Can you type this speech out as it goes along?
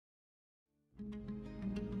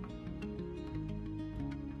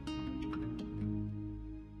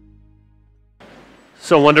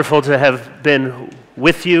So wonderful to have been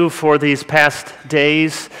with you for these past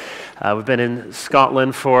days. We've been in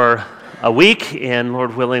Scotland for a week, and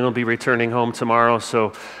Lord willing, we'll be returning home tomorrow.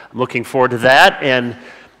 So I'm looking forward to that. And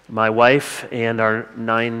my wife and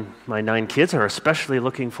my 9 kids are especially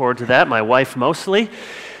looking forward to that. My wife mostly.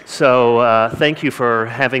 So thank you for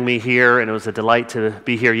having me here, and it was a delight to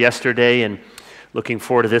be here yesterday, and looking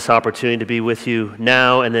forward to this opportunity to be with you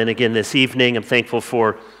now and then again this evening. I'm thankful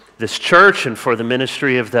for this church and for the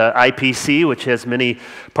ministry of the IPC, which has many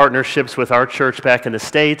partnerships with our church back in the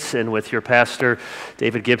States and with your pastor,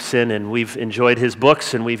 David Gibson, and we've enjoyed his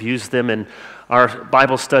books and we've used them in our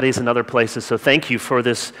Bible studies and other places. So thank you for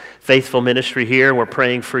this faithful ministry here. We're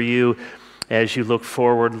praying for you as you look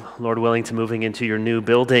forward, Lord willing, to moving into your new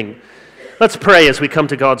building. Let's pray as we come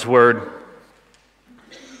to God's word.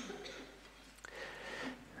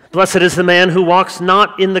 Blessed is the man who walks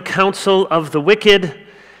not in the counsel of the wicked,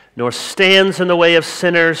 nor stands in the way of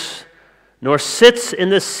sinners, nor sits in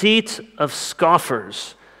the seat of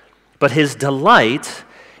scoffers. But his delight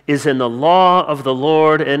is in the law of the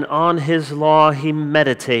Lord, and on his law he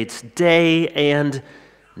meditates day and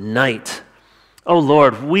night. Oh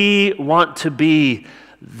Lord, we want to be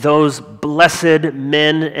those blessed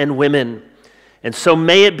men and women. And so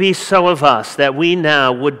may it be so of us that we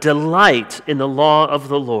now would delight in the law of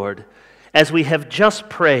the Lord, as we have just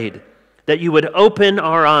prayed, that you would open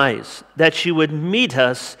our eyes, that you would meet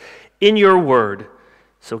us in your word.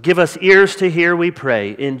 So give us ears to hear, we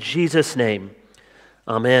pray, in Jesus' name.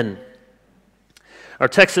 Amen. Our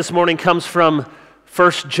text this morning comes from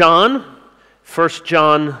 1 John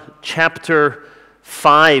chapter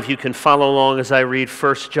 5. You can follow along as I read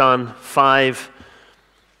 1 John 5,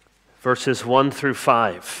 verses 1 through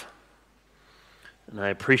 5. And I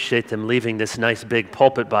appreciate them leaving this nice big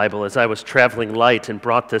pulpit Bible, as I was traveling light and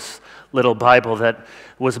brought this little Bible that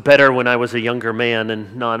was better when I was a younger man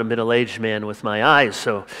and not a middle-aged man with my eyes.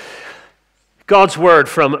 So God's word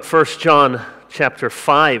from 1 John chapter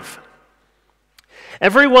 5.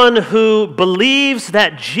 Everyone who believes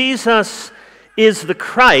that Jesus is the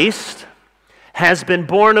Christ has been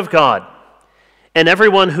born of God. And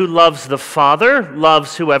everyone who loves the Father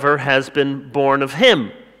loves whoever has been born of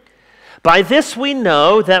him. By this we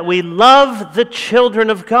know that we love the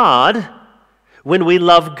children of God when we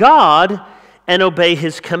love God and obey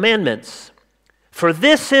his commandments. For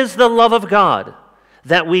this is the love of God,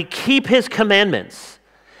 that we keep his commandments,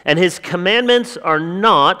 and his commandments are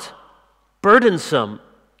not burdensome.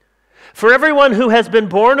 For everyone who has been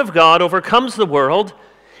born of God overcomes the world,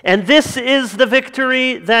 and this is the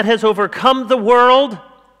victory that has overcome the world,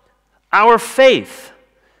 our faith.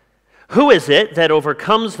 Who is it that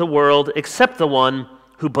overcomes the world except the one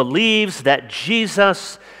who believes that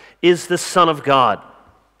Jesus is the Son of God?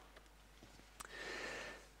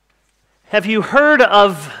 Have you heard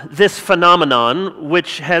of this phenomenon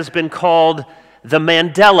which has been called the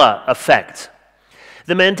Mandela effect?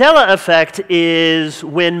 The Mandela effect is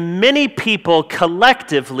when many people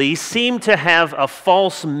collectively seem to have a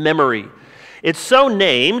false memory. It's so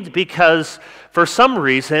named because for some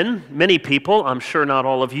reason, many people, I'm sure not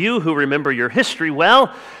all of you who remember your history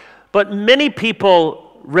well, but many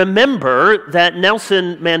people remember that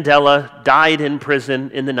Nelson Mandela died in prison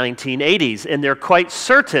in the 1980s, and they're quite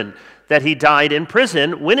certain that he died in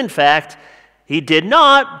prison when in fact he did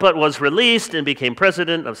not, but was released and became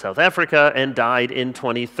president of South Africa and died in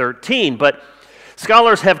 2013. But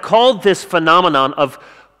scholars have called this phenomenon of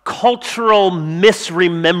cultural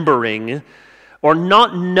misremembering or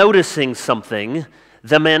not noticing something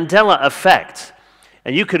the Mandela effect.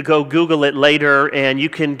 And you could go Google it later and you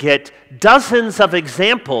can get dozens of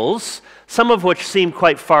examples, some of which seem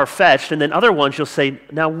quite far-fetched, and then other ones you'll say,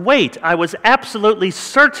 now wait, I was absolutely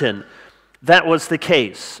certain that was the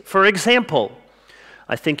case. For example,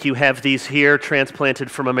 I think you have these here, transplanted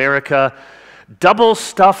from America, double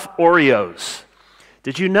stuff Oreos.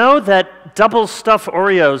 Did you know that double stuff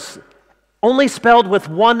Oreos only spelled with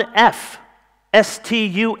one F?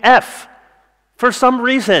 S-T-U-F. For some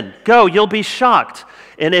reason. Go, you'll be shocked.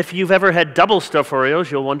 And if you've ever had double stuff Oreos,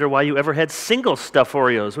 you'll wonder why you ever had single stuff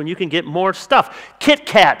Oreos when you can get more stuff. Kit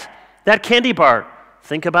Kat, that candy bar.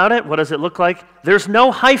 Think about it. What does it look like? There's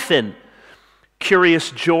no hyphen.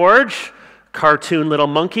 Curious George, cartoon little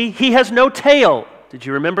monkey, he has no tail. Did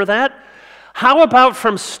you remember that? How about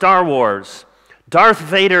from Star Wars? Darth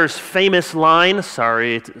Vader's famous line,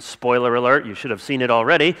 sorry, spoiler alert, you should have seen it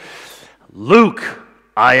already. Luke,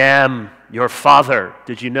 I am your father.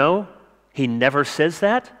 Did you know? He never says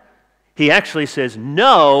that. He actually says,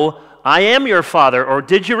 no, I am your father. Or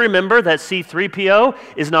did you remember that C-3PO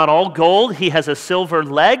is not all gold, he has a silver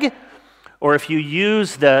leg? or if you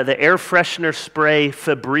use the air freshener spray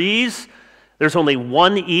Febreze, there's only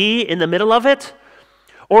one E in the middle of it.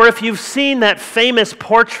 Or if you've seen that famous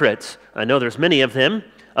portrait, I know there's many of them,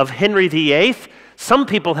 of Henry VIII, some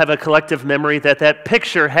people have a collective memory that that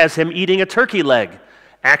picture has him eating a turkey leg.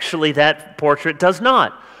 Actually, that portrait does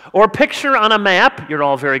not. Or picture on a map, you're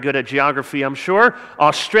all very good at geography, I'm sure,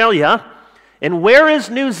 Australia. And where is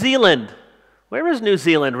New Zealand? Where is New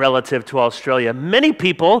Zealand relative to Australia? Many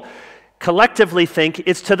people collectively think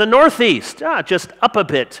it's to the northeast, just up a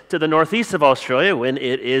bit to the northeast of Australia, when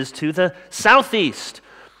it is to the southeast.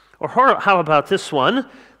 Or how about this one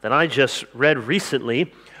that I just read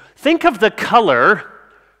recently? Think of the color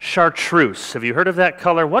chartreuse. Have you heard of that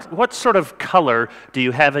color? What sort of color do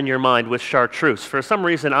you have in your mind with chartreuse? For some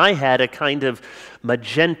reason, I had a kind of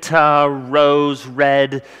magenta, rose,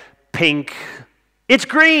 red, pink. It's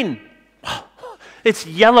green. It's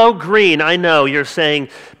yellow-green. I know you're saying,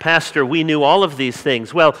 Pastor, we knew all of these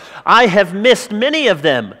things. Well, I have missed many of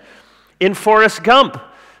them. In Forrest Gump,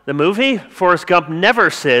 the movie, Forrest Gump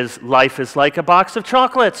never says, life is like a box of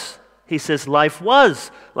chocolates. He says, life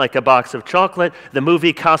was like a box of chocolate. The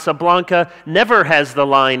movie Casablanca never has the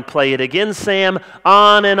line, play it again, Sam,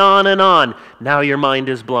 on and on and on. Now your mind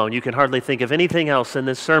is blown. You can hardly think of anything else in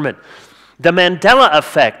this sermon. The Mandela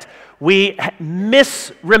effect. We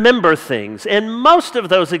misremember things, and most of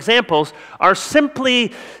those examples are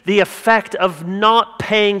simply the effect of not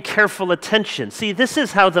paying careful attention. See, this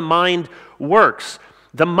is how the mind works.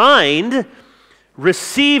 The mind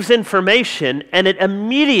receives information, and it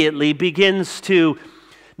immediately begins to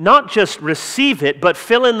not just receive it, but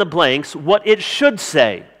fill in the blanks what it should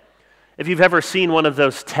say. If you've ever seen one of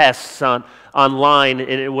those tests online, and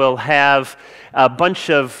it will have a bunch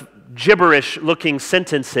of gibberish-looking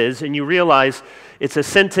sentences, and you realize it's a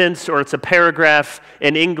sentence or it's a paragraph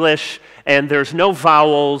in English, and there's no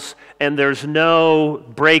vowels, and there's no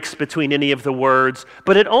breaks between any of the words,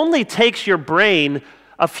 but it only takes your brain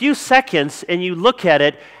a few seconds, and you look at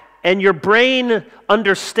it, and your brain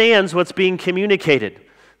understands what's being communicated.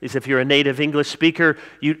 At least if you're a native English speaker,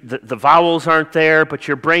 the vowels aren't there, but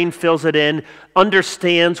your brain fills it in,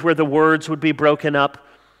 understands where the words would be broken up.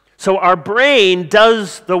 So our brain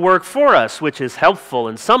does the work for us, which is helpful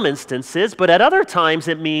in some instances, but at other times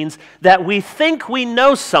it means that we think we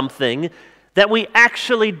know something that we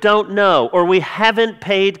actually don't know, or we haven't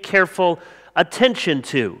paid careful attention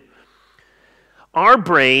to. Our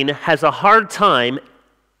brain has a hard time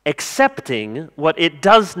accepting what it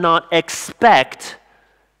does not expect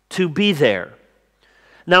to be there.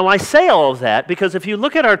 Now, I say all of that because if you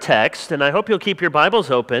look at our text, and I hope you'll keep your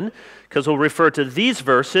Bibles open, because we'll refer to these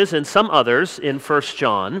verses and some others in 1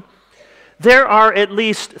 John, there are at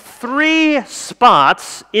least 3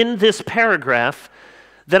 spots in this paragraph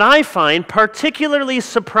that I find particularly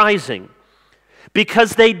surprising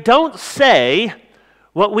because they don't say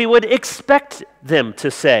what we would expect them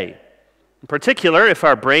to say. In particular, if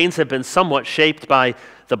our brains have been somewhat shaped by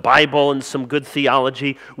the Bible and some good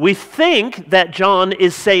theology, we think that John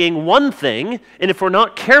is saying one thing, and if we're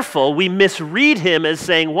not careful, we misread him as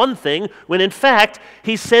saying one thing, when in fact,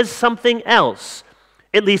 he says something else.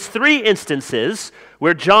 At least 3 instances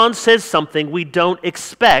where John says something we don't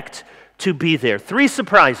expect to be there. 3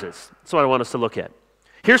 surprises. That's what I want us to look at.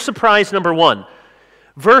 Here's surprise number 1.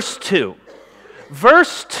 Verse 2.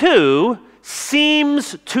 Verse 2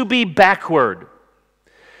 seems to be backward.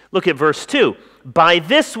 Look at verse 2. By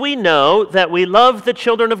this we know that we love the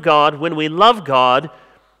children of God when we love God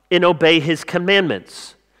and obey His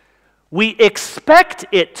commandments. We expect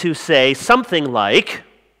it to say something like,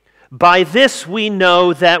 by this we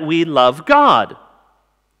know that we love God,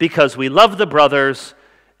 because we love the brothers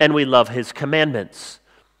and we love His commandments.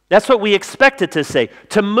 That's what we expect it to say.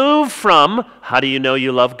 To move from, how do you know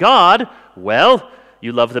you love God? Well,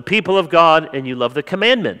 you love the people of God and you love the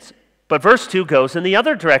commandments. But verse 2 goes in the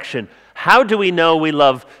other direction. How do we know we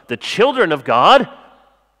love the children of God?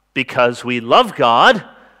 Because we love God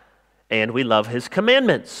and we love His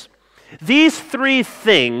commandments. These 3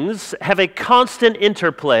 things have a constant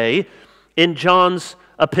interplay in John's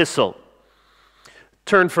epistle.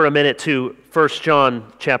 Turn for a minute to 1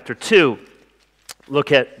 John chapter 2.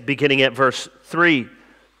 Look at beginning at verse 3.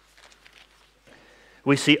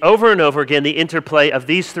 We see over and over again the interplay of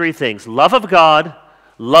these 3 things: love of God,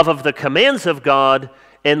 love of the commands of God,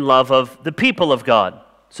 and love of the people of God.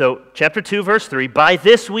 So, chapter 2, verse 3, by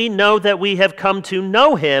this we know that we have come to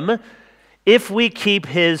know Him if we keep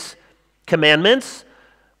His commandments.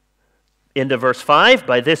 Into verse 5,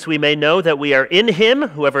 by this we may know that we are in Him.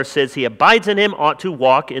 Whoever says he abides in Him ought to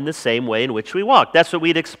walk in the same way in which we walk. That's what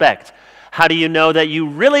we'd expect. How do you know that you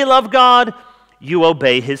really love God? you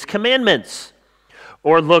obey his commandments.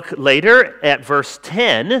 Or look later at verse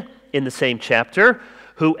 10 in the same chapter.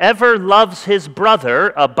 Whoever loves his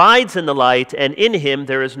brother abides in the light, and in him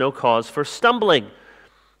there is no cause for stumbling.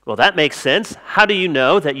 Well, that makes sense. How do you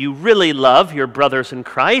know that you really love your brothers in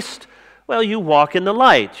Christ? Well, you walk in the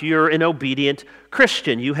light. You're an obedient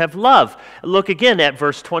Christian. You have love. Look again at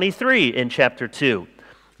verse 23 in chapter 2.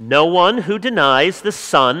 No one who denies the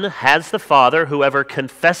Son has the Father. Whoever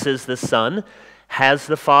confesses the Son has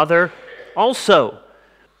the Father also.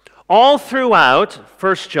 All throughout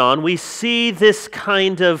 1 John, we see this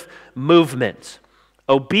kind of movement: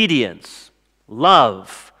 obedience,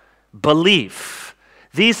 love, belief.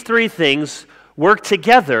 These three things work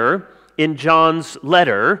together in John's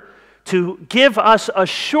letter to give us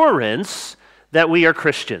assurance that we are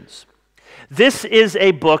Christians. This is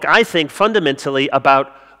a book, I think, fundamentally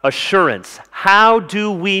about assurance. How do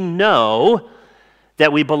we know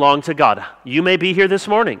that we belong to God? You may be here this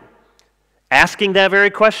morning asking that very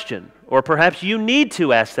question, or perhaps you need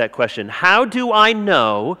to ask that question. How do I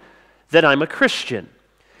know that I'm a Christian?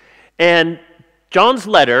 And John's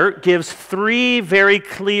letter gives three very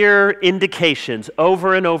clear indications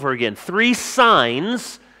over and over again, three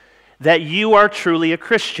signs that you are truly a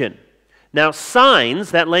Christian. Now,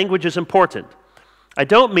 signs, that language is important. I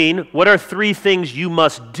don't mean what are three things you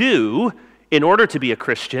must do in order to be a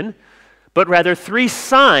Christian, but rather three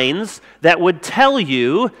signs that would tell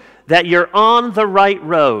you that you're on the right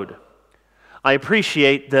road. I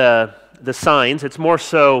appreciate the signs. It's more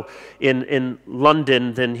so in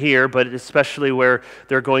London than here, but especially where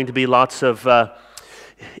there are going to be lots of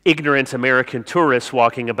ignorant American tourists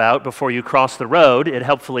walking about before you cross the road. It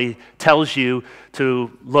helpfully tells you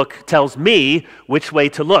to look, tells me which way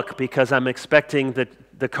to look, because I'm expecting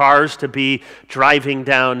the cars to be driving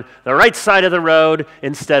down the right side of the road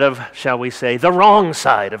instead of, shall we say, the wrong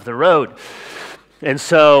side of the road. And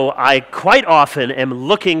so I quite often am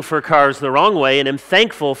looking for cars the wrong way and am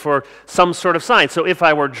thankful for some sort of sign. So if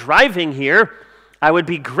I were driving here, I would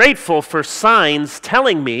be grateful for signs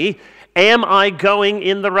telling me, am I going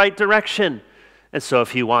in the right direction? And so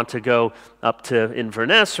if you want to go up to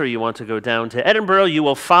Inverness or you want to go down to Edinburgh, you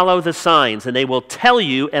will follow the signs and they will tell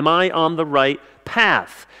you, am I on the right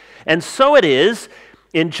path? And so it is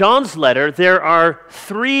in John's letter, there are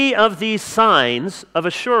three of these signs of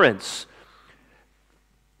assurance: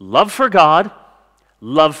 love for God,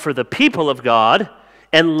 love for the people of God,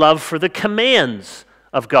 and love for the commands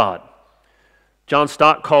of God. John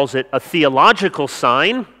Stott calls it a theological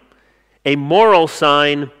sign, a moral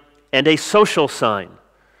sign, and a social sign.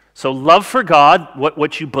 So love for God,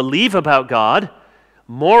 what you believe about God;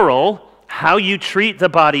 moral, how you treat the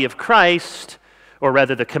body of Christ, or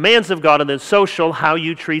rather the commands of God; and then social, how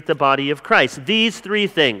you treat the body of Christ. These three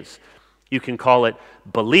things, you can call it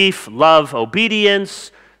belief, love,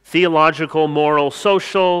 obedience, theological, moral,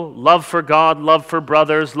 social, love for God, love for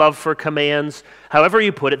brothers, love for commands. However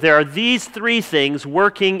you put it, there are these three things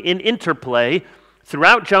working in interplay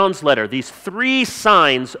throughout John's letter, these three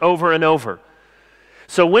signs over and over.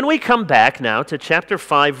 So when we come back now to chapter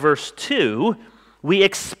 5, verse 2, we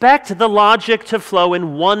expect the logic to flow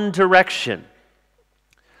in one direction,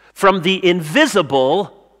 from the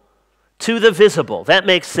invisible to the visible. That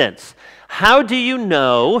makes sense. How do you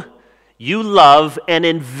know you love an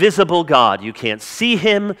invisible God? You can't see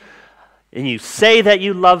him, and you say that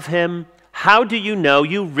you love him. How do you know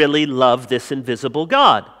you really love this invisible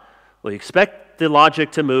God? Well, you expect the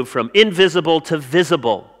logic to move from invisible to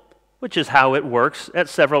visible, which is how it works at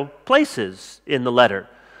several places in the letter.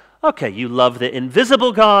 Okay, you love the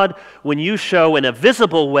invisible God when you show in a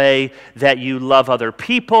visible way that you love other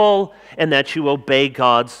people and that you obey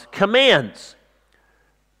God's commands.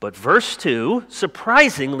 But verse 2,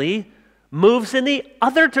 surprisingly, moves in the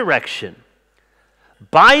other direction.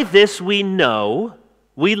 By this we know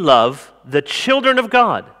we love the children of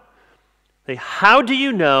God. How do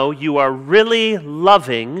you know you are really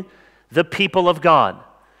loving the people of God?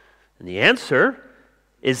 And the answer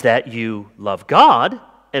is that you love God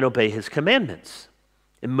and obey his commandments.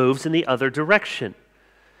 It moves in the other direction.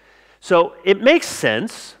 So it makes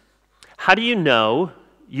sense. How do you know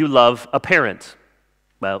you love a parent?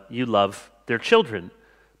 Well, you love their children.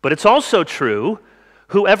 But it's also true,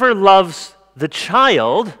 whoever loves the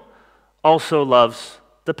child also loves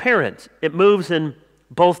the parent. It moves in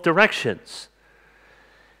both directions.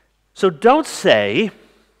 So don't say,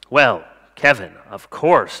 well, Kevin, of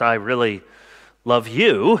course I really love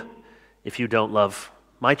you if you don't love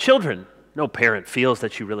my children. No parent feels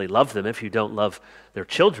that you really love them if you don't love their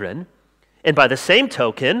children. And by the same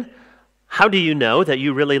token, how do you know that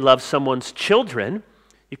you really love someone's children?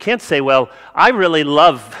 You can't say, well, I really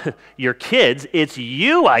love your kids. It's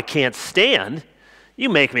you I can't stand. You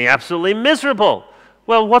make me absolutely miserable.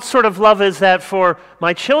 Well, what sort of love is that for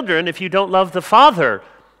my children if you don't love the father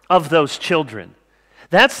of those children?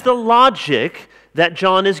 That's the logic that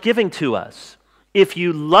John is giving to us. If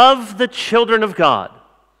you love the children of God,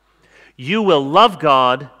 you will love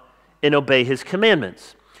God and obey his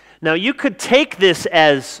commandments. Now, you could take this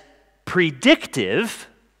as predictive,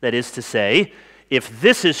 that is to say, if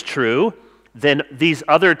this is true, then these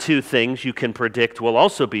other two things you can predict will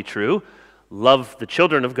also be true. Love the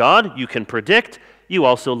children of God, you can predict. You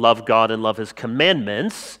also love God and love his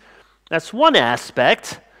commandments. That's one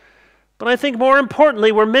aspect. But I think more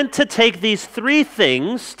importantly, we're meant to take these three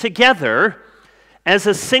things together as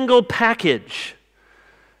a single package.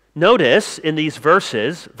 Notice in these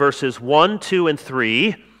verses 1, 2, and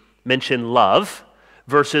 3 mention love.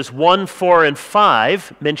 Verses 1, 4, and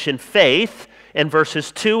 5 mention faith. And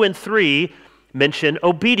verses 2 and 3 mention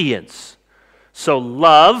obedience. So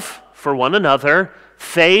love for one another,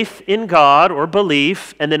 faith in God or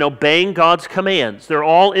belief, and then obeying God's commands. They're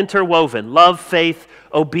all interwoven. Love, faith,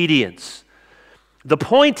 obedience. The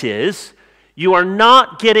point is, you are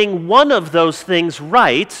not getting one of those things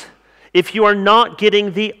right if you are not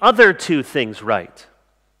getting the other two things right.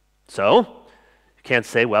 So, you can't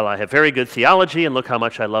say, well, I have very good theology and look how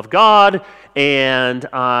much I love God, and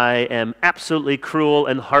I am absolutely cruel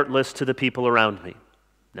and heartless to the people around me.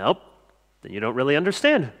 Nope, then you don't really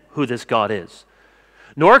understand who this God is.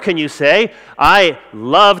 Nor can you say, I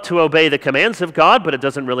love to obey the commands of God, but it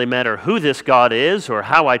doesn't really matter who this God is or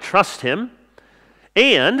how I trust him.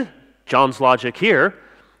 And, John's logic here,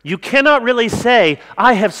 you cannot really say,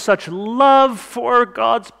 I have such love for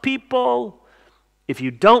God's people, if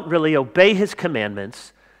you don't really obey his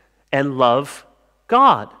commandments and love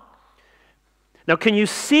God. Now, can you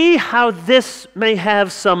see how this may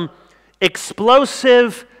have some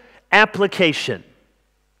explosive application?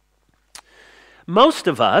 Most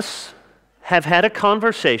of us have had a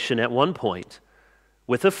conversation at one point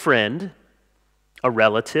with a friend, a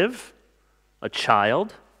relative, a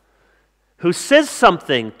child, who says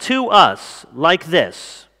something to us like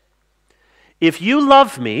this: if you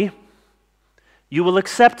love me, you will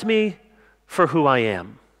accept me for who I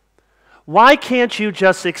am. Why can't you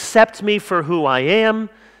just accept me for who I am?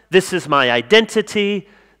 This is my identity.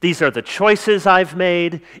 These are the choices I've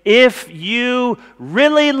made. If you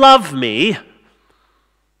really love me,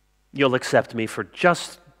 you'll accept me for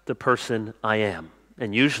just the person I am.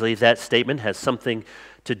 And usually that statement has something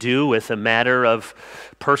to do with a matter of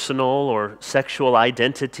personal or sexual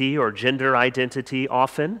identity or gender identity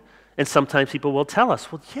often. And sometimes people will tell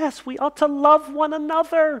us, well, yes, we ought to love one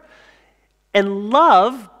another. And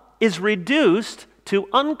love is reduced to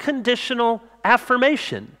unconditional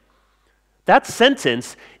affirmation. That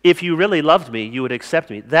sentence, if you really loved me, you would accept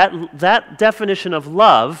me. That definition of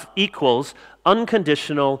love equals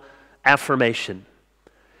unconditional affirmation.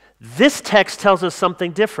 This text tells us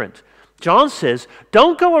something different. John says,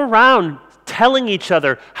 don't go around telling each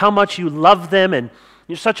other how much you love them and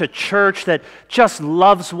you're such a church that just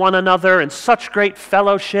loves one another and such great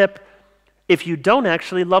fellowship if you don't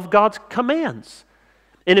actually love God's commands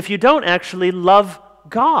and if you don't actually love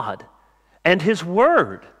God and his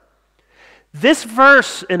word. This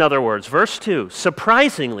verse, in other words, verse 2,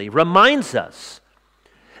 surprisingly reminds us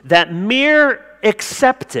that mere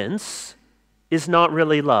acceptance is not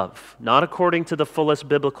really love, not according to the fullest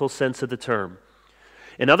biblical sense of the term.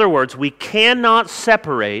 In other words, we cannot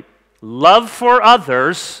separate love for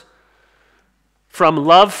others from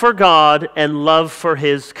love for God and love for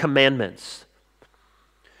his commandments.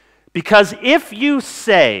 Because if you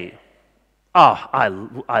say, I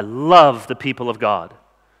love the people of God,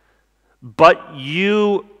 but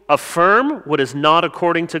you affirm what is not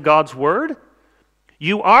according to God's word,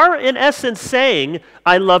 you are in essence saying,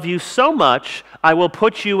 I love you so much, I will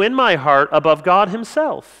put you in my heart above God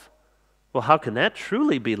himself. Well, how can that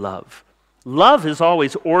truly be love? Love is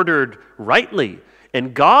always ordered rightly,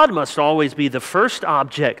 and God must always be the first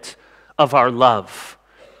object of our love.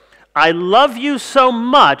 I love you so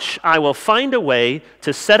much, I will find a way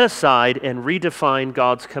to set aside and redefine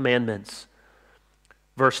God's commandments.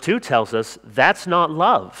 Verse 2 tells us that's not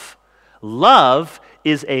love. Love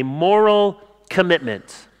is a moral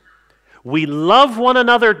commitment. We love one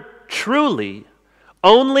another truly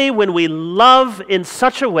only when we love in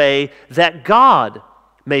such a way that God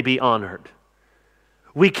may be honored.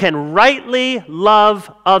 We can rightly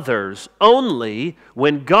love others only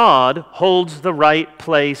when God holds the right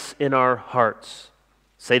place in our hearts.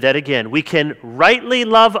 Say that again. We can rightly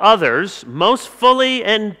love others most fully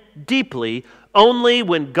and deeply only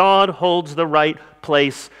when God holds the right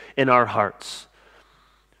place in our hearts.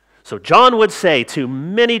 So John would say to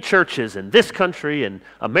many churches in this country and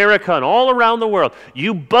America and all around the world,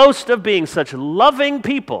 you boast of being such loving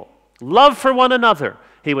people, love for one another.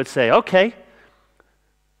 He would say, okay,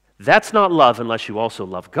 that's not love unless you also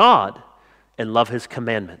love God and love his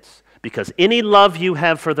commandments. Because any love you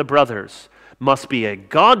have for the brothers must be a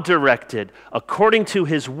God-directed, according to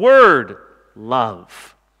his word,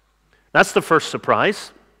 love. That's the first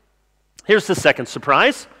surprise. Here's the second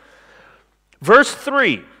surprise. Verse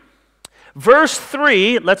 3. Verse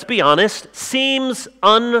 3, let's be honest, seems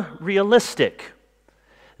unrealistic.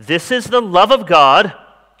 This is the love of God,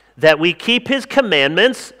 that we keep his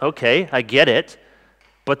commandments. Okay, I get it.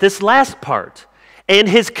 But this last part, and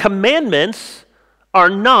his commandments are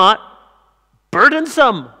not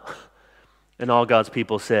burdensome. And all God's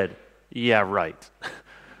people said, yeah, right.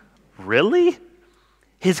 Really?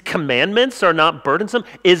 His commandments are not burdensome?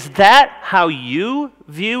 Is that how you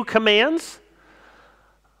view commands?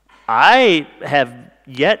 I have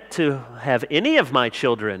yet to have any of my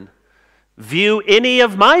children view any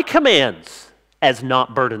of my commands as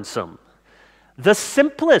not burdensome. The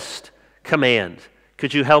simplest command.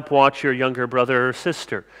 Could you help watch your younger brother or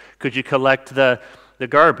sister? Could you collect the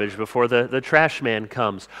garbage before the trash man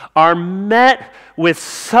comes? Are met with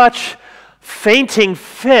such fainting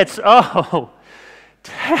fits. Oh,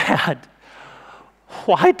 Dad,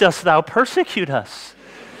 why dost thou persecute us?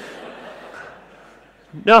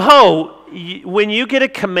 No, when you get a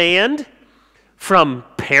command from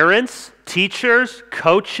parents, teachers,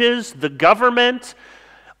 coaches, the government,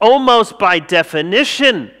 almost by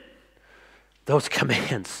definition, those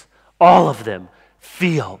commands, all of them,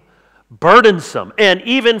 feel burdensome, and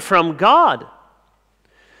even from God.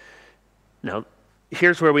 Now,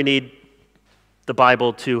 here's where we need the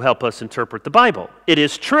Bible to help us interpret the Bible. It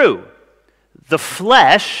is true, the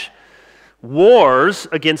flesh wars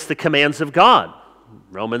against the commands of God.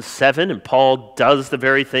 Romans 7, and Paul does the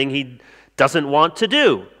very thing he doesn't want to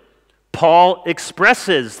do. Paul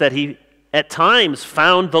expresses that he at times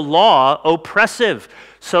found the law oppressive.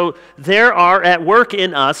 So there are at work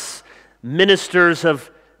in us ministers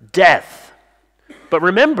of death. But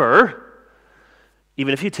remember,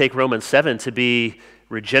 even if you take Romans 7 to be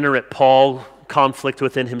regenerate Paul conflict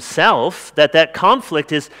within himself, that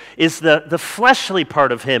conflict is the fleshly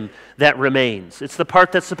part of him that remains. It's the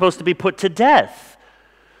part that's supposed to be put to death.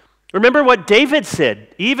 Remember what David said.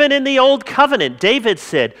 Even in the Old Covenant, David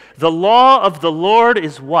said, the law of the Lord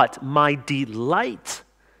is what? My delight.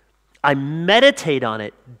 I meditate on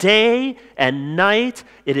it day and night.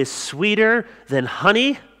 It is sweeter than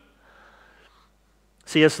honey.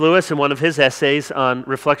 C.S. Lewis, in one of his essays on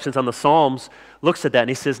Reflections on the Psalms, looks at that and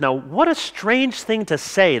he says, now what a strange thing to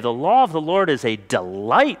say. The law of the Lord is a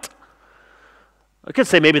delight. I could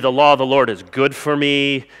say maybe the law of the Lord is good for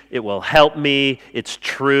me, it will help me, it's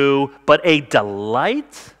true, but a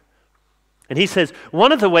delight? And he says,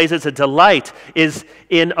 one of the ways it's a delight is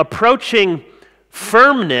in approaching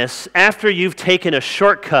firmness after you've taken a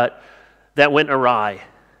shortcut that went awry.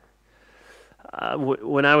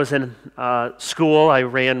 When I was in school, I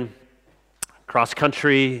ran cross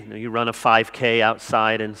country. You run a 5K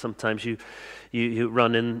outside, and sometimes you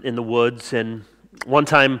run in the woods. And one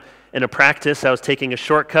time in a practice, I was taking a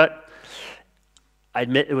shortcut. I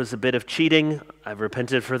admit it was a bit of cheating. I've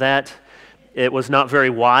repented for that. It was not very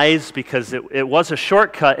wise because it was a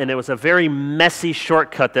shortcut, and it was a very messy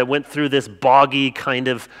shortcut that went through this boggy kind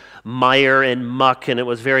of mire and muck, and it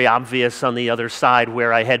was very obvious on the other side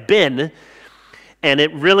where I had been. And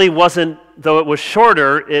it really wasn't, though it was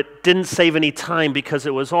shorter, it didn't save any time because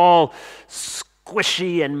it was all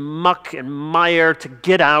squishy and muck and mire to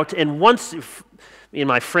get out. And once me and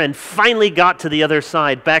my friend finally got to the other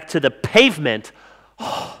side, back to the pavement,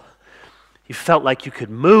 you felt like you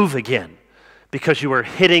could move again because you were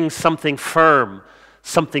hitting something firm,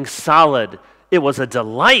 something solid. It was a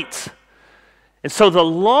delight. And so the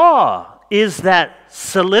law is that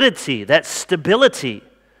solidity, that stability.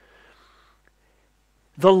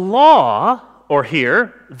 The law, or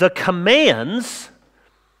here, the commands,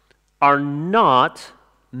 are not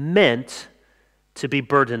meant to be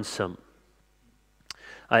burdensome.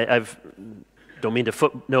 I don't mean to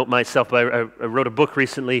footnote myself, but I wrote a book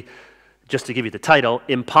recently, just to give you the title,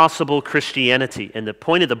 Impossible Christianity. And the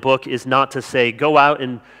point of the book is not to say, go out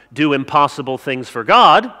and do impossible things for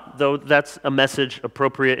God, though that's a message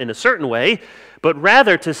appropriate in a certain way, but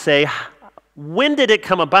rather to say, when did it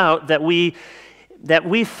come about that we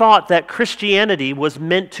thought that Christianity was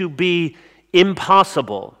meant to be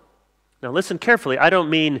impossible, Now listen carefully. I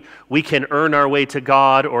don't mean we can earn our way to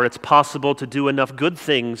God or it's possible to do enough good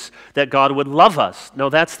things that God would love us. No,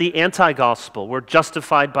 that's the anti-gospel. We're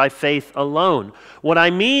justified by faith alone. What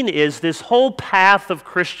I mean is this whole path of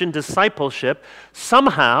Christian discipleship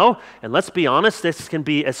somehow, and let's be honest, this can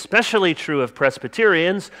be especially true of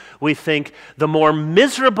Presbyterians, we think the more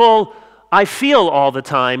miserable I feel all the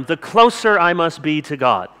time, the closer I must be to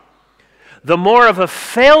God. The more of a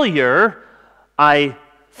failure I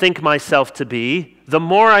think myself to be, the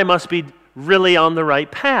more I must be really on the right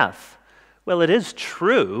path. Well, it is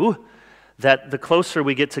true that the closer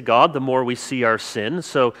we get to God, the more we see our sin.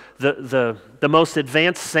 So the most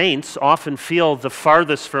advanced saints often feel the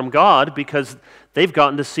farthest from God because they've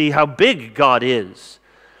gotten to see how big God is.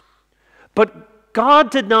 But God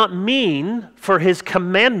did not mean for his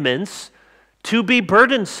commandments to be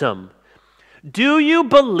burdensome. Do you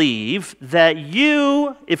believe that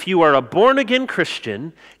you, if you are a born-again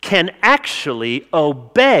Christian, can actually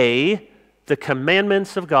obey the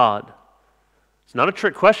commandments of God? It's not a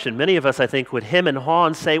trick question. Many of us, I think, would hem and haw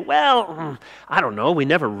and say, well, I don't know, we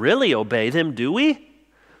never really obey them, do we?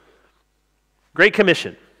 Great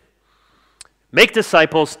Commission. Make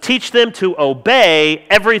disciples, teach them to obey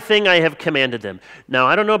everything I have commanded them. Now,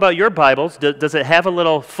 I don't know about your Bibles. Does it have a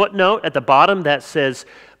little footnote at the bottom that says,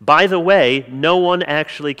 by the way, no one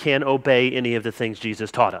actually can obey any of the things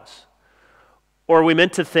Jesus taught us? Or are we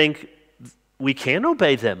meant to think we can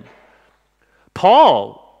obey them?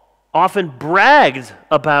 Paul often bragged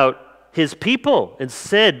about his people and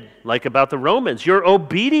said, like about the Romans, your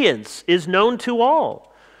obedience is known to all.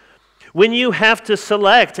 When you have to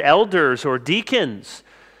select elders or deacons,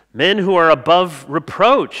 men who are above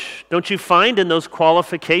reproach, don't you find in those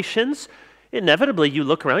qualifications, inevitably you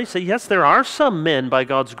look around and you say, yes, there are some men by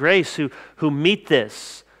God's grace who meet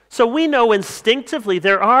this. So we know instinctively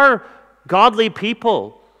there are godly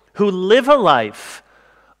people who live a life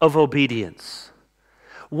of obedience.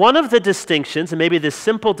 One of the distinctions, and maybe this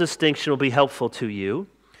simple distinction will be helpful to you,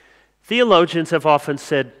 theologians have often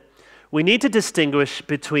said we need to distinguish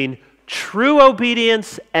between true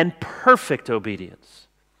obedience and perfect obedience.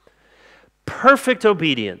 Perfect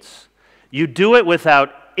obedience. You do it without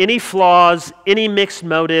any flaws, any mixed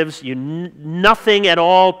motives, nothing at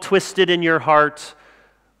all twisted in your heart.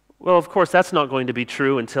 Well, of course, that's not going to be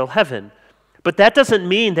true until heaven. But that doesn't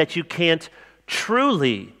mean that you can't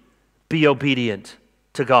truly be obedient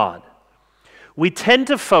to God. We tend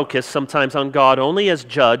to focus sometimes on God only as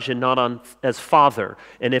judge and not as father.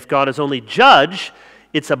 And if God is only judge,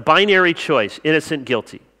 it's a binary choice, innocent,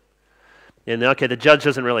 guilty. And okay, the judge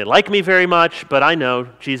doesn't really like me very much, but I know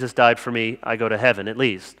Jesus died for me, I go to heaven at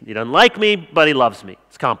least. He doesn't like me, but he loves me.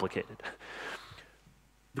 It's complicated.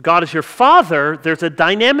 God is your father, there's a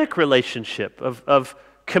dynamic relationship of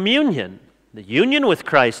communion. The union with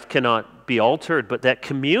Christ cannot be altered, but that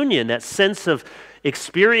communion, that sense of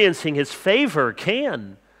experiencing his favor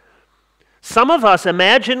can. Some of us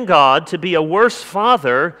imagine God to be a worse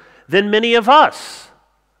father than many of us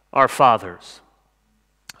are fathers.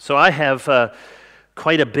 So I have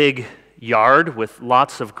quite a big yard with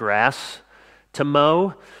lots of grass to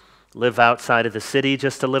mow, live outside of the city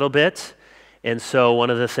just a little bit. And so one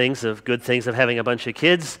of the good things of having a bunch of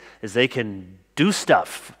kids is they can do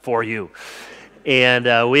stuff for you.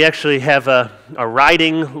 And we actually have a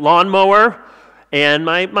riding lawnmower, and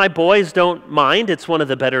my boys don't mind. It's one of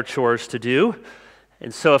the better chores to do.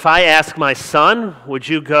 And so if I ask my son, would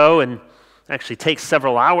you go and actually takes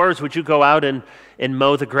several hours, would you go out and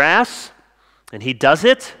mow the grass? And he does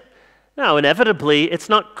it. Now, inevitably, it's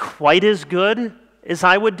not quite as good as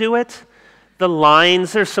I would do it. The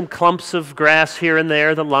lines, there's some clumps of grass here and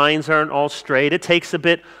there. The lines aren't all straight. It takes a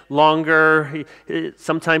bit longer.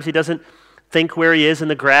 Sometimes he doesn't think where he is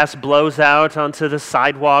and the grass blows out onto the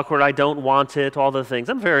sidewalk where I don't want it, all the things.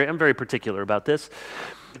 I'm very particular about this.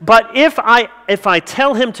 But if I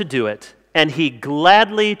tell him to do it, and he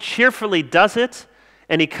gladly, cheerfully does it,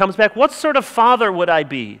 and he comes back, what sort of father would I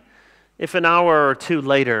be if an hour or two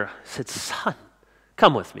later I said, son,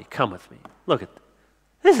 come with me. Look at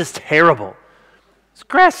this is terrible. There's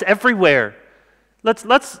grass everywhere.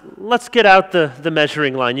 Let's get out the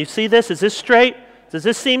measuring line. You see this? Is this straight? Does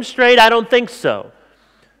this seem straight? I don't think so.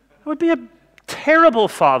 I would be a terrible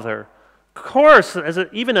father. Of course,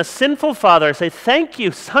 even a sinful father, I say, thank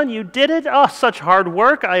you, son, you did it. Oh, such hard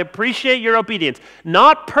work. I appreciate your obedience.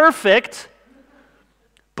 Not perfect,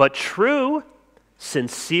 but true,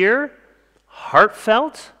 sincere,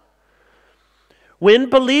 heartfelt. When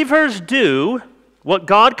believers do what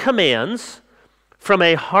God commands from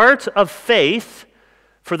a heart of faith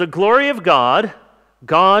for the glory of God,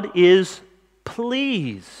 God is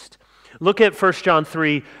pleased. Look at 1 John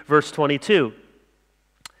 3, verse 22.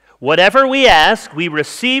 Whatever we ask, we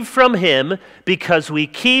receive from him because we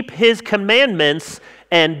keep his commandments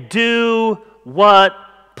and do what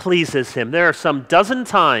pleases him. There are some dozen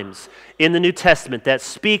times in the New Testament that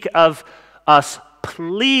speak of us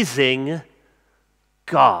pleasing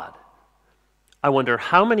God. I wonder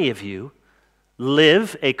how many of you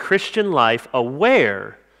live a Christian life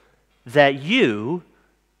aware that you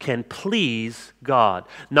can please God.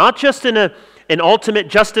 Not just in an ultimate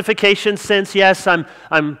justification sense, yes, I'm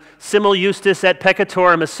simul justus et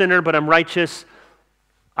peccator, I'm a sinner, but I'm righteous.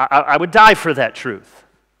 I would die for that truth.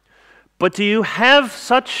 But do you have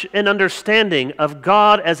such an understanding of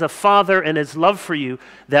God as a Father and his love for you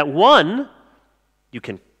that one, you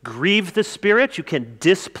can grieve the Spirit, you can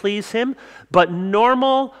displease him, but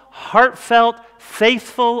normal, heartfelt,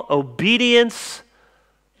 faithful obedience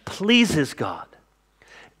pleases God.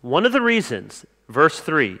 One of the reasons, verse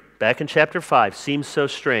 3, back in chapter 5, seems so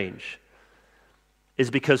strange is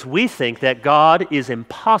because we think that God is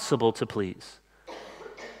impossible to please.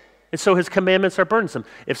 And so his commandments are burdensome.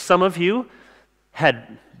 If some of you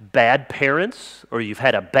had bad parents, or you've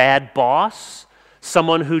had a bad boss,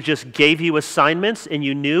 someone who just gave you assignments and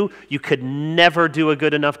you knew you could never do a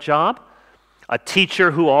good enough job, a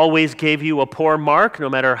teacher who always gave you a poor mark no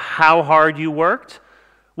matter how hard you worked,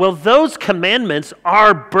 well, those commandments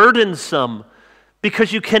are burdensome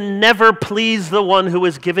because you can never please the one who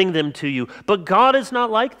is giving them to you. But God is not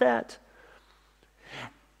like that.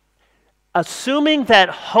 Assuming that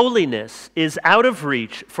holiness is out of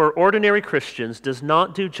reach for ordinary Christians does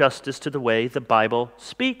not do justice to the way the Bible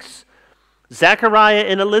speaks. Zechariah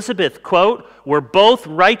and Elizabeth, quote, were both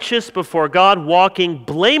righteous before God, walking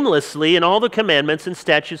blamelessly in all the commandments and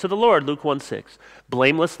statutes of the Lord, Luke 1:6.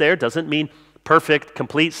 Blameless there doesn't mean perfect,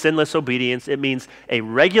 complete, sinless obedience. It means a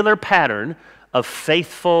regular pattern of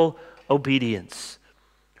faithful obedience.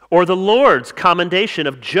 Or the Lord's commendation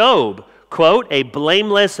of Job, quote, a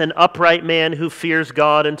blameless and upright man who fears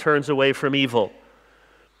God and turns away from evil.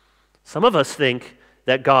 Some of us think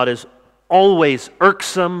that God is always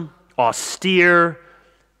irksome, austere,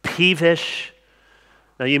 peevish.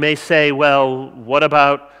 Now you may say, well, what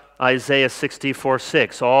about Isaiah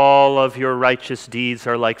 64:6? All of your righteous deeds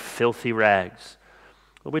are like filthy rags.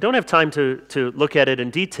 Well, we don't have time to look at it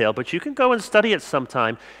in detail, but you can go and study it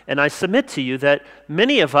sometime. And I submit to you that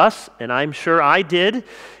many of us, and I'm sure I did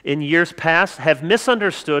in years past, have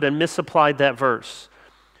misunderstood and misapplied that verse.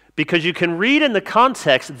 Because you can read in the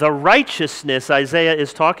context, the righteousness Isaiah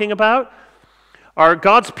is talking about are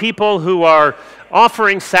God's people who are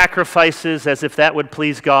offering sacrifices as if that would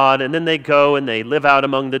please God, and then they go and they live out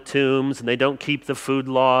among the tombs and they don't keep the food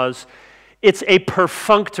laws. It's a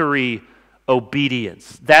perfunctory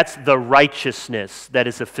obedience. That's the righteousness that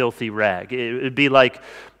is a filthy rag. It would be like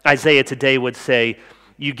Isaiah today would say,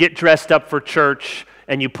 you get dressed up for church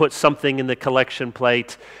and you put something in the collection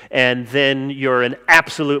plate, and then you're an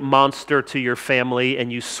absolute monster to your family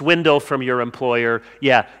and you swindle from your employer.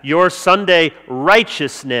 Yeah, your Sunday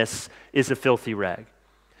righteousness is a filthy rag.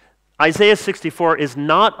 Isaiah 64 is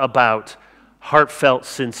not about heartfelt,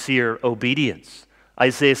 sincere obedience.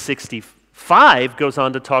 Isaiah 65 goes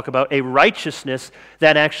on to talk about a righteousness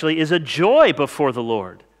that actually is a joy before the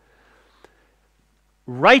Lord.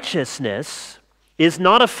 Righteousness is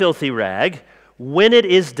not a filthy rag when it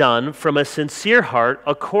is done from a sincere heart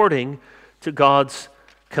according to God's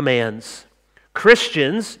commands.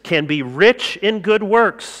 Christians can be rich in good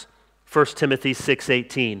works, 1 Timothy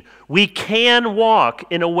 6:18. We can walk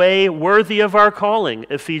in a way worthy of our calling,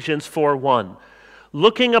 Ephesians 4:1.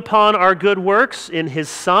 Looking upon our good works in his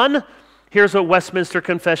Son, here's what Westminster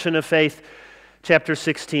Confession of Faith, chapter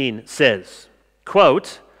 16 says,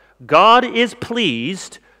 quote, God is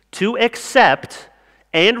pleased to accept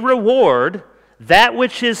and reward that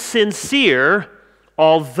which is sincere,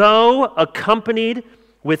 although accompanied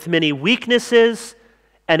with many weaknesses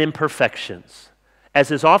and imperfections. As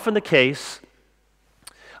is often the case,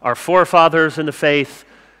 our forefathers in the faith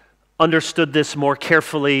understood this more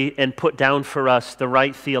carefully and put down for us the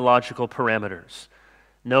right theological parameters.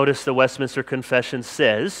 Notice the Westminster Confession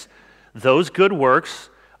says, those good works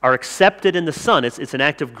are accepted in the Son. It's an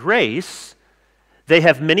act of grace. They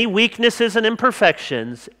have many weaknesses and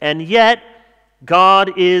imperfections, and yet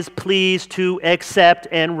God is pleased to accept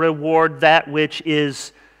and reward that which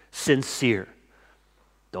is sincere.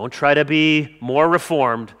 Don't try to be more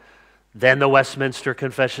reformed than the Westminster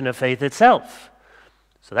Confession of Faith itself.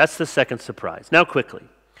 So that's the second surprise. Now quickly,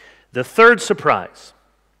 the third surprise.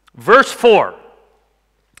 Verse 4.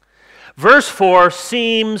 Verse 4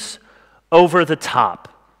 seems over the top.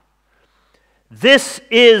 This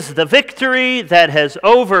is the victory that has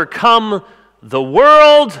overcome the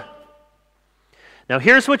world. Now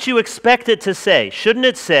here's what you expect it to say. Shouldn't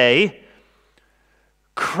it say,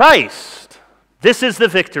 Christ, this is the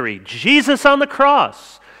victory. Jesus on the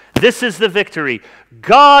cross, this is the victory.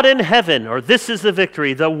 God in heaven, or this is the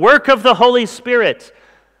victory. The work of the Holy Spirit.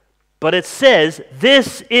 But it says,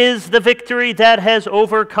 this is the victory that has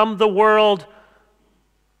overcome the world,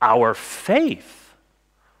 our faith.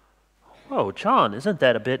 Whoa, John, isn't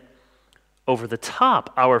that a bit over the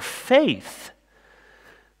top? Our faith.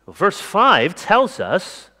 Well, verse 5 tells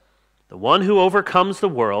us the one who overcomes the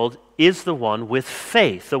world is the one with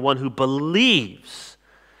faith, the one who believes.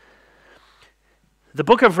 The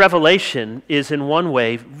book of Revelation is in one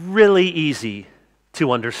way really easy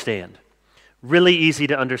to understand. Really easy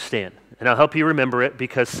to understand. And I'll help you remember it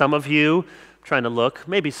because some of you, I'm trying to look,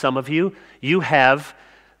 maybe some of you, you have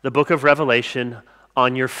the book of Revelation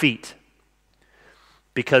on your feet.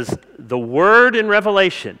 Because the word in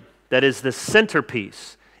Revelation that is the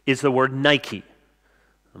centerpiece is the word Nike.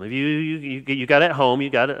 Some of you got it at home, you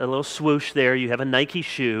got a little swoosh there, you have a Nike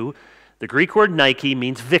shoe. The Greek word Nike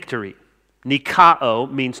means victory.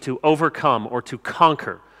 Nikao means to overcome or to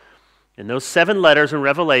conquer. And those 7 letters in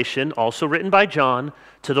Revelation, also written by John,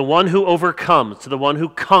 to the one who overcomes, to the one who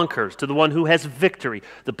conquers, to the one who has victory.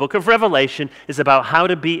 The book of Revelation is about how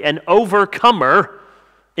to be an overcomer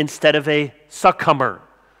instead of a succumber.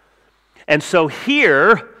 And so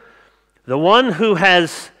here, the one who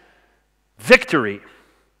has victory,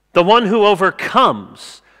 the one who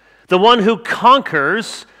overcomes, the one who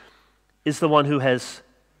conquers, is the one who has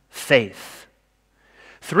faith.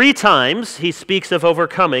 3 times he speaks of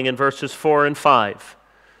overcoming in verses 4 and 5.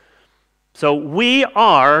 So we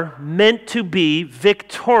are meant to be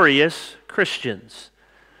victorious Christians.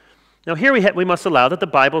 Now here we must allow that the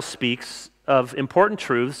Bible speaks of important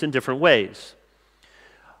truths in different ways.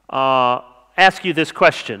 Ask you this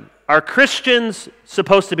question. Are Christians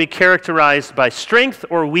supposed to be characterized by strength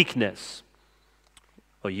or weakness?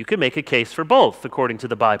 Well, you can make a case for both according to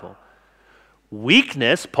the Bible.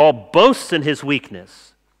 Weakness, Paul boasts in his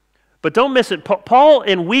weakness. But don't miss it. Paul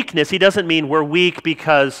in weakness, he doesn't mean we're weak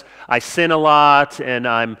because I sin a lot and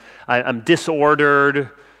I'm disordered.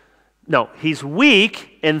 No, he's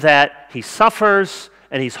weak in that he suffers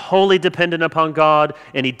and he's wholly dependent upon God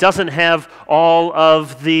and he doesn't have all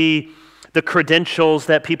of the credentials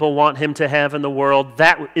that people want him to have in the world.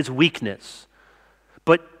 That is weakness.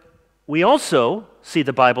 But we also see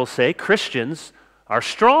the Bible say Christians are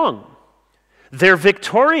strong. They're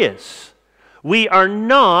victorious. We are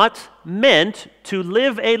not meant to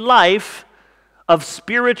live a life of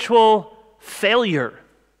spiritual failure.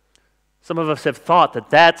 Some of us have thought that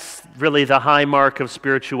that's really the high mark of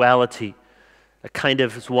spirituality. A kind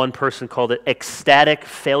of, as one person called it, ecstatic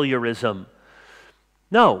failureism.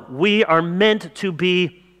 No, we are meant to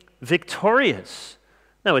be victorious.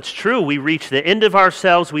 Now, it's true, we reach the end of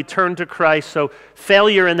ourselves, we turn to Christ, so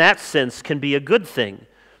failure in that sense can be a good thing.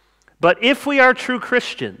 But if we are true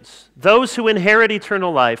Christians, those who inherit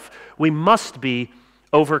eternal life, we must be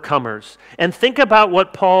overcomers. And think about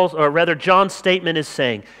what John's statement is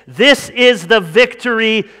saying. This is the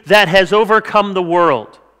victory that has overcome the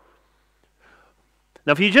world.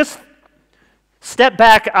 Now, if you just step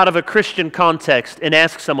back out of a Christian context and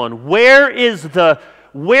ask someone, where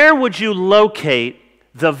would you locate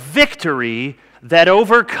the victory that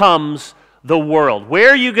overcomes the world? Where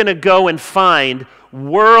are you going to go and find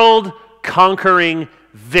world-conquering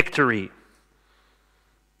victory?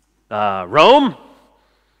 Rome?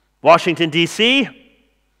 Washington, D.C.?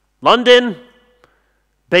 London?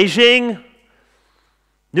 Beijing?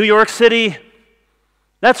 New York City?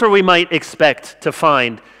 That's where we might expect to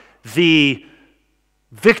find the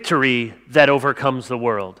victory that overcomes the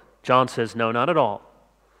world. John says, no, not at all.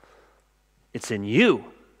 It's in you.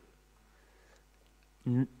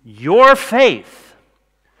 Your faith.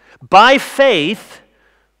 By faith,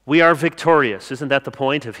 we are victorious. Isn't that the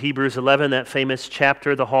point of Hebrews 11, that famous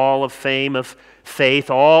chapter, the hall of fame of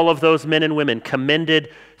faith? All of those men and women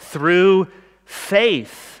commended through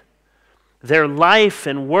faith. Their life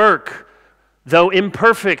and work, though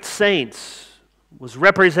imperfect saints, was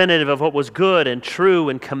representative of what was good and true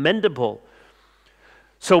and commendable.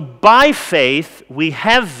 So by faith, we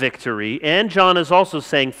have victory. And John is also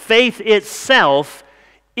saying faith itself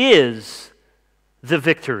is the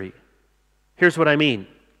victory. Here's what I mean.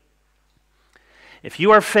 If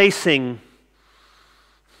you are facing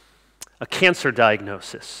a cancer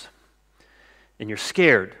diagnosis and you're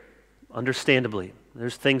scared, understandably,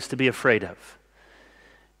 there's things to be afraid of.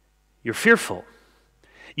 You're fearful.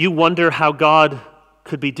 You wonder how God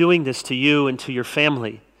could be doing this to you and to your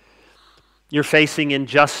family. You're facing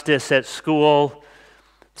injustice at school.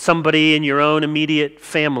 Somebody in your own immediate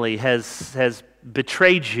family has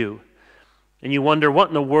betrayed you. And you wonder, what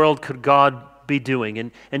in the world could God be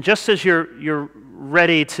doing? And just as you're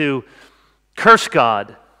ready to curse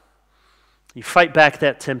God, you fight back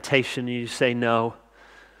that temptation and you say, no,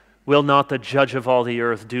 will not the judge of all the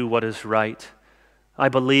earth do what is right? I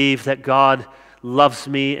believe that God loves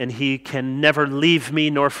me and he can never leave me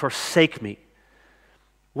nor forsake me.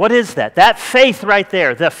 What is that? That faith right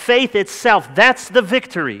there, the faith itself, that's the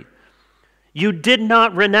victory. You did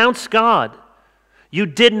not renounce God. You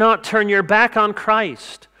did not turn your back on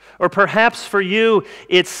Christ. Or perhaps for you,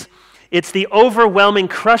 it's the overwhelming,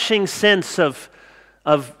 crushing sense of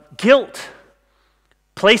guilt.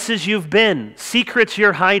 Places you've been, secrets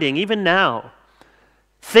you're hiding, even now.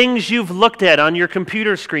 Things you've looked at on your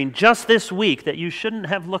computer screen just this week that you shouldn't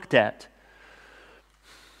have looked at.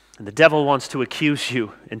 And the devil wants to accuse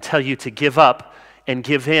you and tell you to give up and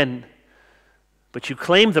give in. But you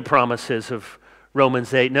claim the promises of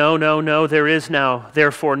Romans 8. No, there is now,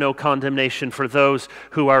 therefore, no condemnation for those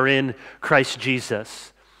who are in Christ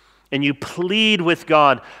Jesus. And you plead with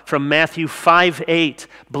God from Matthew 5:8,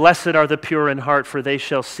 blessed are the pure in heart, for they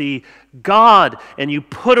shall see God. And you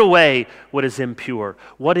put away what is impure.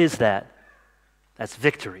 What is that? That's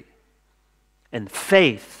victory. And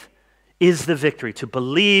faith is the victory, to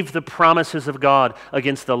believe the promises of God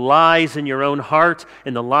against the lies in your own heart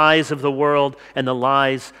and the lies of the world and the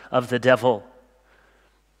lies of the devil.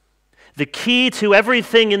 The key to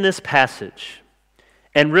everything in this passage,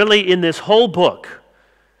 and really in this whole book,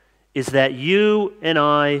 is that you and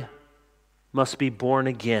I must be born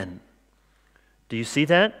again. Do you see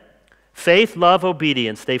that? Faith, love,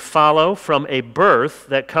 obedience, they follow from a birth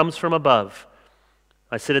that comes from above.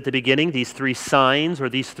 I said at the beginning, these three signs or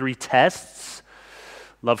these three tests,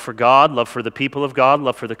 love for God, love for the people of God,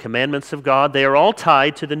 love for the commandments of God, they are all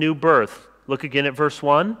tied to the new birth. Look again at verse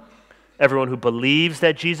 1. Everyone who believes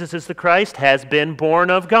that Jesus is the Christ has been born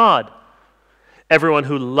of God. Everyone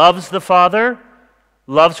who loves the Father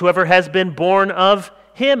loves whoever has been born of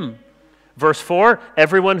him. Verse 4,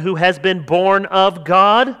 everyone who has been born of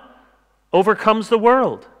God overcomes the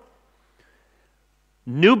world.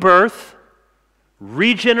 New birth,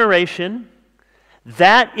 regeneration,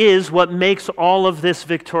 that is what makes all of this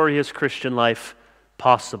victorious Christian life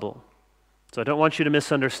possible. So I don't want you to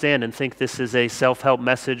misunderstand and think this is a self-help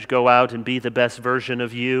message, go out and be the best version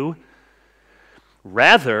of you.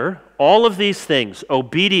 Rather, all of these things,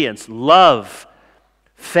 obedience, love,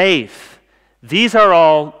 faith, these are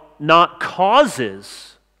all not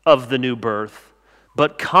causes of the new birth,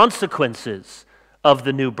 but consequences of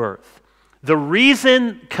the new birth. The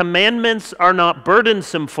reason commandments are not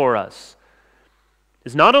burdensome for us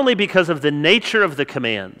is not only because of the nature of the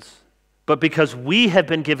commands, but because we have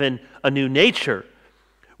been given a new nature.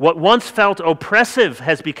 What once felt oppressive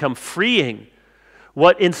has become freeing.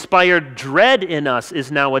 What inspired dread in us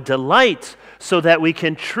is now a delight, so that we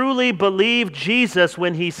can truly believe Jesus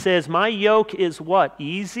when he says, my yoke is what?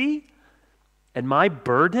 Easy? And my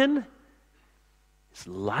burden is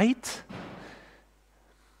light?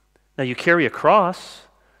 Now you carry a cross.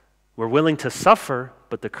 We're willing to suffer,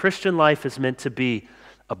 but the Christian life is meant to be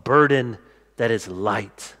a burden that is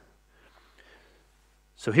light.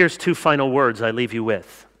 So here's two final words I leave you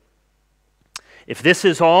with. If this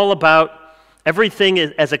is all about everything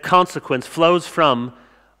as a consequence flows from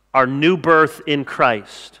our new birth in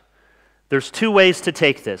Christ, there's two ways to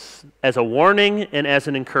take this, as a warning and as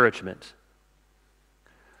an encouragement.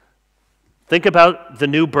 Think about the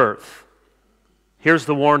new birth. Here's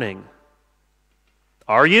the warning.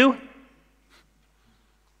 Are you?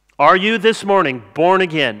 Are you this morning born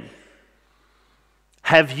again?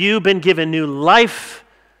 Have you been given new life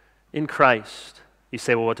in Christ? You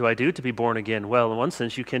say, well, what do I do to be born again? Well, in one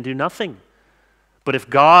sense, you can do nothing. But if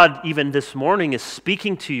God, even this morning, is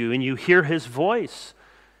speaking to you and you hear his voice,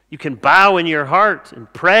 you can bow in your heart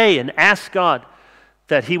and pray and ask God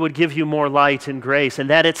that he would give you more light and grace, and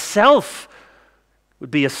that itself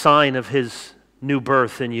would be a sign of his new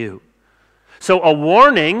birth in you. So a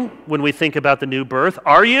warning when we think about the new birth,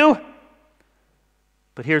 are you?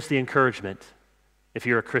 But here's the encouragement if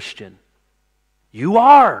you're a Christian. You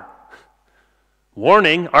are.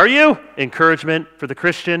 Warning, are you? Encouragement for the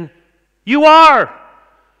Christian, you are.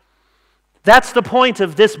 That's the point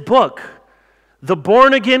of this book. The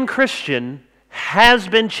born-again Christian has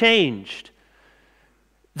been changed.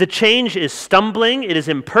 The change is stumbling, it is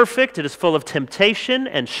imperfect, it is full of temptation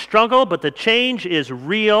and struggle, but the change is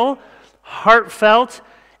real, heartfelt,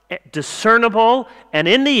 discernible, and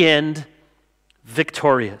in the end,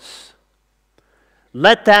 victorious.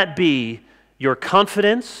 Let that be your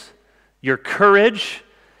confidence, your courage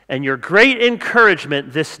and your great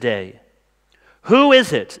encouragement this day. Who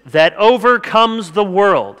is it that overcomes the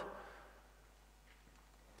world?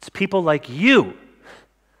 It's people like you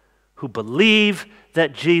who believe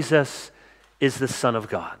that Jesus is the Son of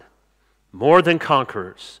God, more than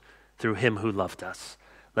conquerors through him who loved us.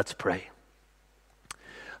 Let's pray.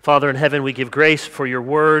 Father in heaven, we give grace for your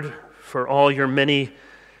word, for all your many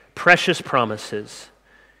precious promises,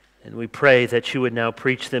 and we pray that you would now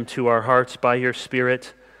preach them to our hearts by your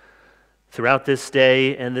Spirit throughout this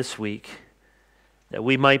day and this week, that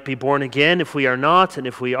we might be born again if we are not, and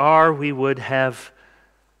if we are, we would have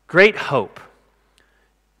great hope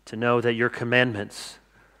to know that your commandments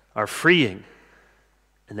are freeing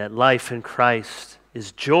and that life in Christ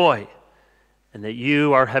is joy and that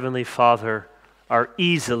you, our Heavenly Father, are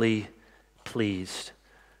easily pleased.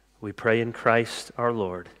 We pray in Christ our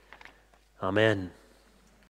Lord. Amen.